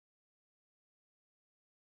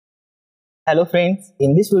Hello friends,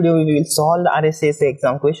 in this video we will solve the RHCSA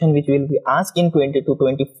exam question which will be asked in 20 to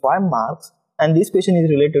 25 marks, and this question is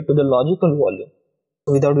related to the logical volume.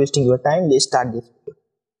 So without wasting your time, let's start this video.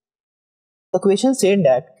 The question said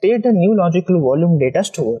that create a new logical volume data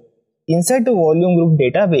store inside the volume group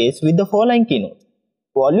database with the following keynote.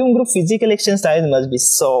 Volume group physical extent size must be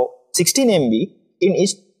 16 MB in it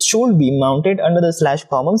should be mounted under the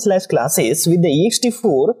 /common/classes with the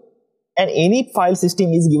ext4, and any file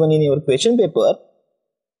system is given in your question paper,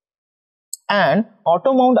 and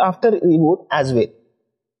auto mount after reboot as well.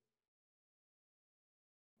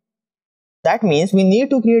 That means we need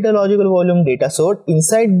to create a logical volume data store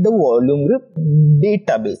inside the volume group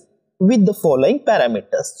database with the following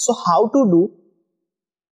parameters. So how to do?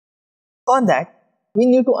 For that, we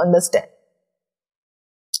need to understand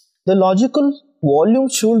the logical volume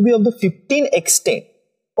should be of the 15 extent.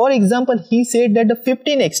 For example, he said that the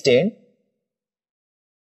 15 extent,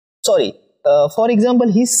 for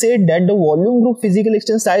example, he said that the volume group physical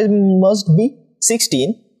extent size must be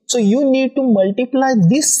 16. So you need to multiply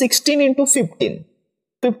this 16 into 50.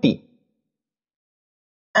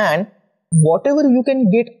 And whatever you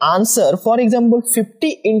can get answer, for example,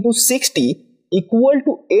 50 into 60 equal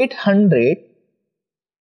to 800,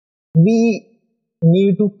 we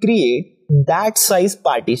need to create that size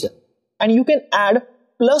partition, and you can add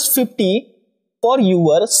plus 50 for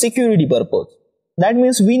your security purpose. That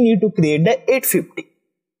means we need to create the 850.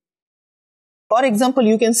 For example,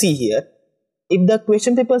 you can see here, if the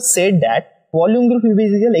question paper said that volume group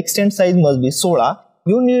physical extent size must be 16,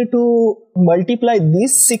 you need to multiply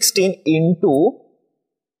this 16 into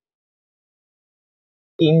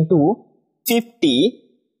 50.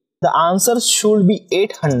 The answer should be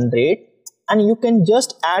 800, and you can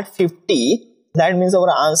just add 50. That means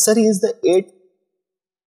our answer is the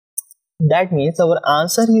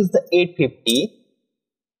 850.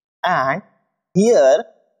 And here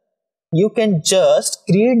you can just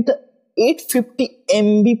create the 850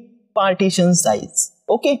 MB partition size.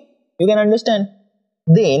 Okay, you can understand.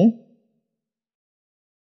 Then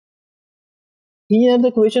here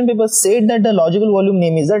the question paper said that the logical volume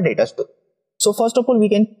name is a data store. So first of all, we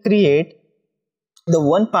can create the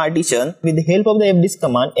one partition with the help of the fdisk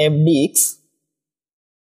command, fdisk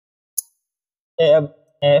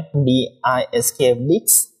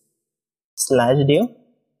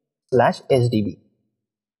 /dev/hdb.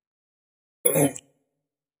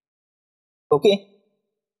 Okay,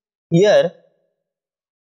 here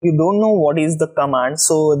you don't know what is the command,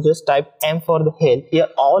 so just type m for the help. Here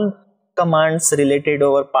all commands related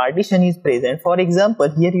to our partition is present. For example,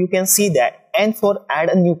 here you can see that n for add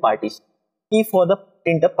a new partition, t for the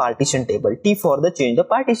print a partition table, t for the change the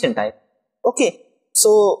partition type. Okay,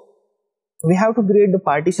 so we have to create the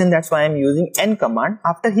partition, that's why I am using n command.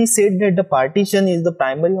 After he said that the partition is the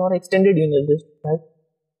primary or extended unit, just type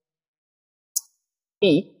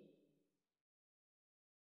t.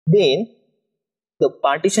 Then the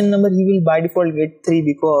partition number he will by default get 3,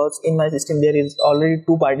 because in my system there is already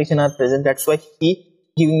 2 partition are present, that's why he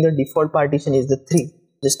giving the default partition is the 3.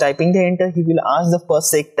 Just typing the enter, he will ask the first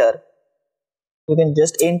sector. You can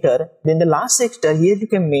just enter. Then the last sector, here you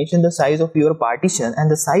can mention the size of your partition, and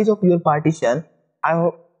the size of your partition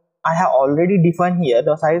I have already defined here.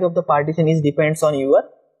 The size of the partition is depends on your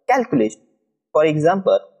calculation. For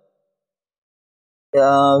example,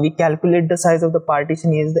 we calculate the size of the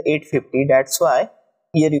partition is the 850. That's why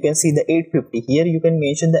here you can see the 850. Here you can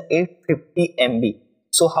mention the 850 MB.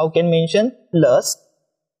 So how can mention plus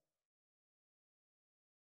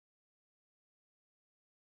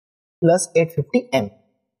 850 MB.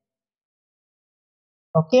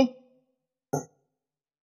 Okay.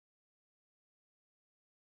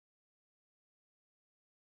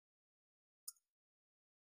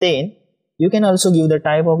 Then you can also give the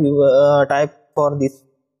type of your type for this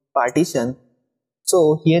partition.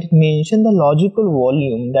 So here mention the logical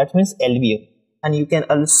volume, that means LVM, and you can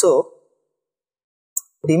also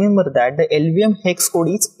remember that the LVM hex code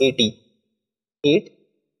is 8E.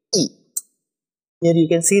 Here you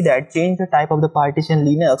can see that change the type of the partition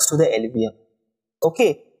Linux to the LVM.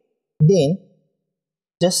 Okay, then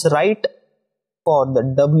just write for the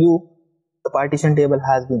W, the partition table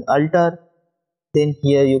has been altered. Then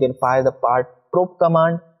here you can fire the probe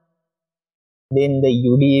command. Then the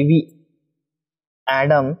UDAV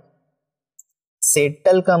Adam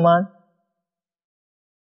settle command.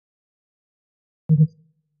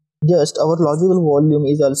 Just our logical volume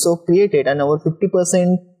is also created, and our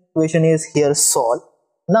 50% question is here solved.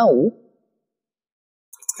 Now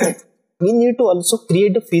we need to also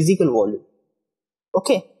create the physical volume.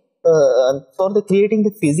 Okay, for the creating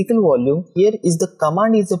the physical volume, here is the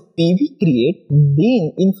command is a pv create,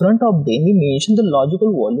 then in front of them we mention the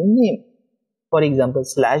logical volume name. For example,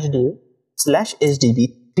 /div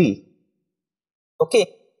 /sdb3. Okay,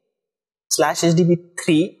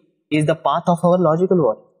 /sdb3 is the path of our logical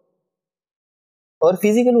volume. Our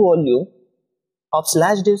physical volume of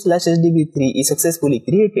 /div /sdb3 is successfully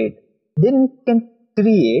created. Then we can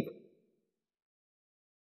create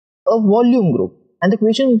a volume group, and the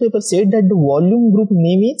question paper said that the volume group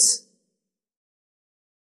name is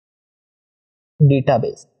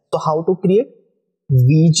database. So how to create?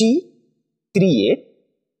 VG create,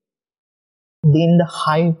 then the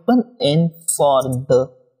 -n for the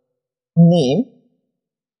name,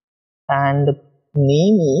 and the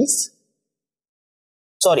name is,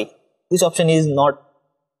 sorry, this option is not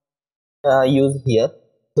used here.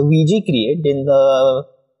 So VG create, then the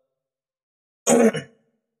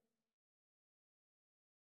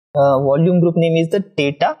volume group name is the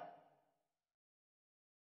database,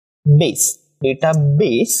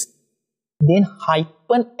 then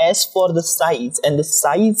 -s for the size, and the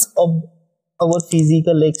size of our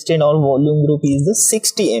physical extent or volume group is the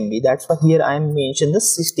 60 MB. That's why here I am mentioned the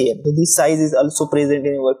 60 MB. So this size is also present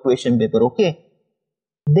in your question paper. Okay,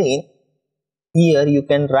 then here you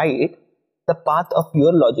can write the path of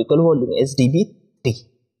your logical volume SDB3.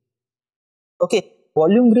 Okay,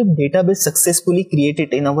 volume group database successfully created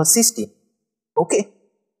in our system. Okay,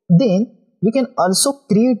 then we can also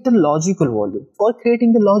create the logical volume. For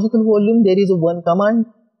creating the logical volume, there is a one command,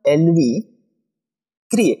 lv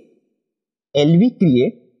create. -n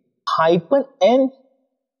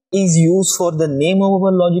is used for the name of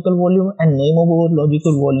our logical volume, and name of our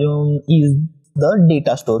logical volume is the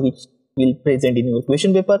data store, which will present in your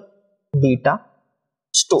question paper, data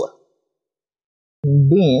store.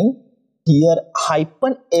 Then here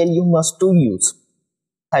 -l you must to use,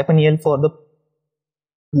 -l for the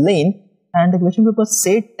length, and the question paper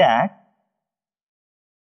said that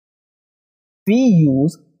we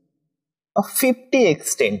use a 50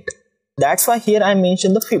 extent. That's why here I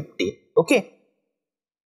mentioned the 50. Okay,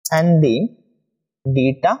 and then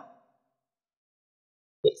database.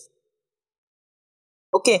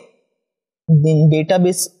 Okay, then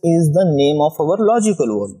database is the name of our logical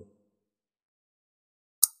volume.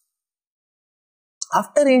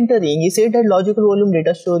 After entering, he said that logical volume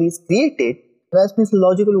data store is created. That means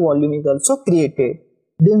logical volume is also created.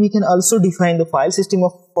 Then we can also define the file system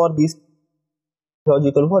for this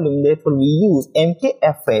logical volume. Therefore, we use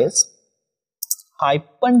mkfs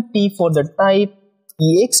 -t for the type,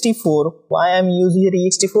 ext4. Why I am using here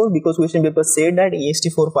ext4? Because question paper said that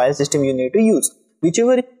ext4 file system you need to use.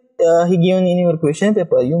 Whichever he given in your question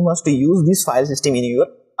paper, you must use this file system in your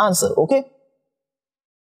answer. Okay,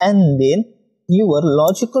 and then your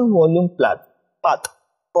logical volume path.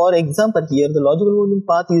 For example, here the logical volume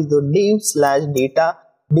path is the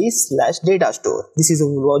div/database/data store. This is a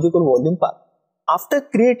logical volume path. After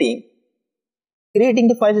creating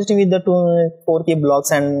the file system with the 4K blocks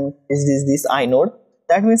and this inode,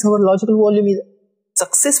 that means our logical volume is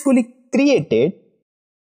successfully created.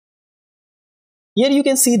 Here you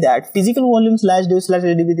can see that physical volume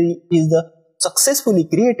 /div/sdb3 is the successfully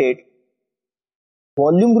created.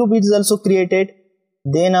 Volume group is also created.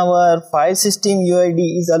 Then our file system UID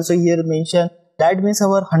is also here mentioned. That means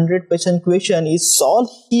our 100% question is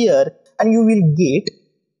solved here, and you will get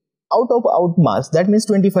out marks. That means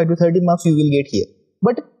 25 to 30 marks you will get here.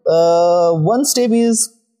 But one step is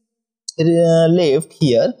left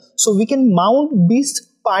here, so we can mount this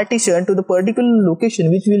partition to the particular location,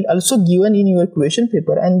 which will also given in your question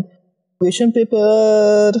paper. And question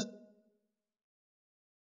paper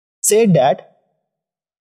said that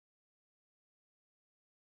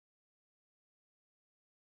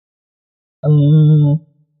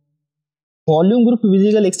volume group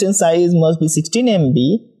physical extent size must be 16 MB,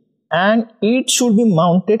 and it should be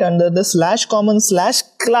mounted under the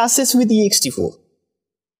 /common/classes with ext4.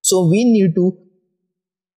 So we need to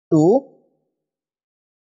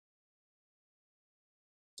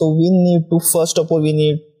first of all we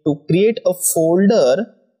need to create a folder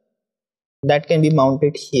that can be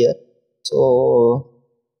mounted here. So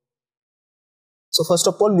first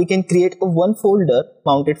of all we can create a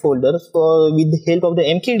mounted folder with the help of the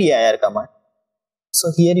mkdir command. So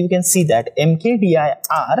here you can see that mkdir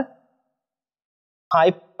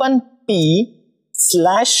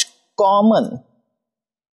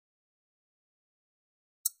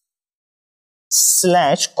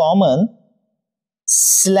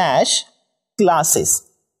 -common/classes.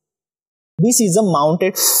 This is a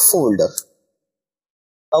mounted folder.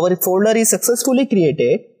 Our folder is successfully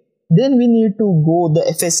created. Then we need to go the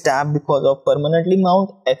fs tab because of permanently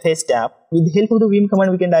mount fs tab. With the help of the vim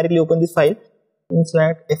command, we can directly open this file.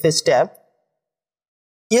 Inside fs tab.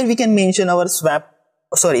 Here we can mention our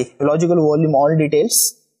logical volume all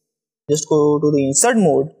details. Just go to the insert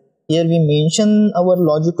mode. Here we mention our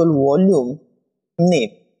logical volume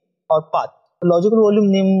name or path. The logical volume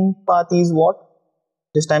name path is what?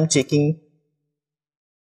 Just I am checking.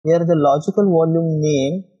 Here the logical volume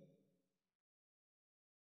name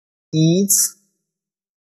is,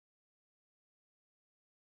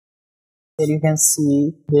 here you can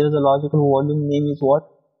see there is a logical volume name is what?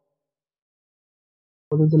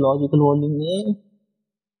 What is the logical volume name?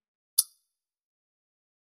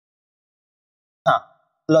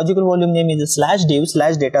 Logical volume name is /div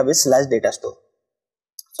 /database /datastore.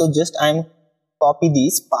 So just I am copy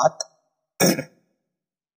this path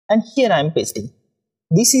and here I am pasting.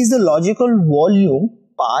 This is the logical volume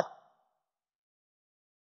path.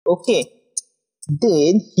 Okay.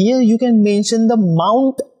 Then here you can mention the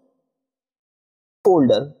mount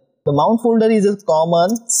folder. The mount folder is a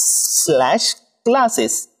common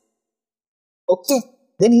 /classes. Okay.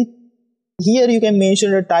 Then here you can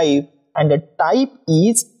mention the type, and the type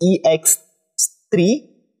is ext3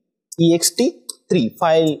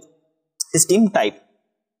 file system type.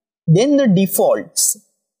 Then the defaults,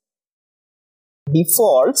 then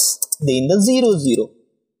the 00.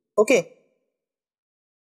 Okay.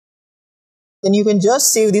 Then you can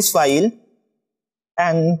just save this file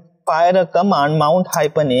and fire a command mount -a,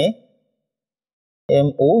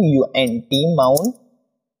 mount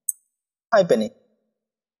 -a.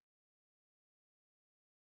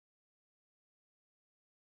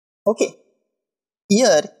 Okay,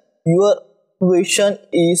 here your question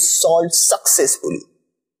is solved successfully.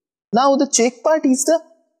 Now the check part is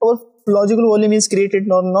our logical volume is created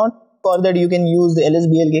or not. For that you can use the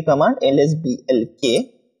lsblk command,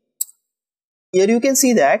 lsblk. Here you can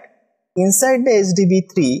see that inside the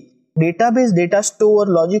SDB3 database data store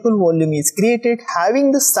logical volume is created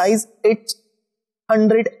having the size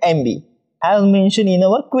 800 MB as mentioned in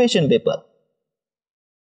our question paper.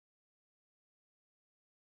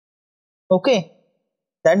 Okay,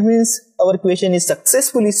 that means our question is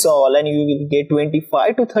successfully solved and you will get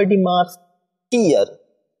 25 to 30 marks here.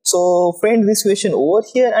 So friend, this question over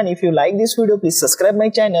here, and if you like this video, please subscribe my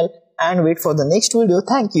channel and wait for the next video.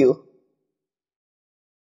 Thank you.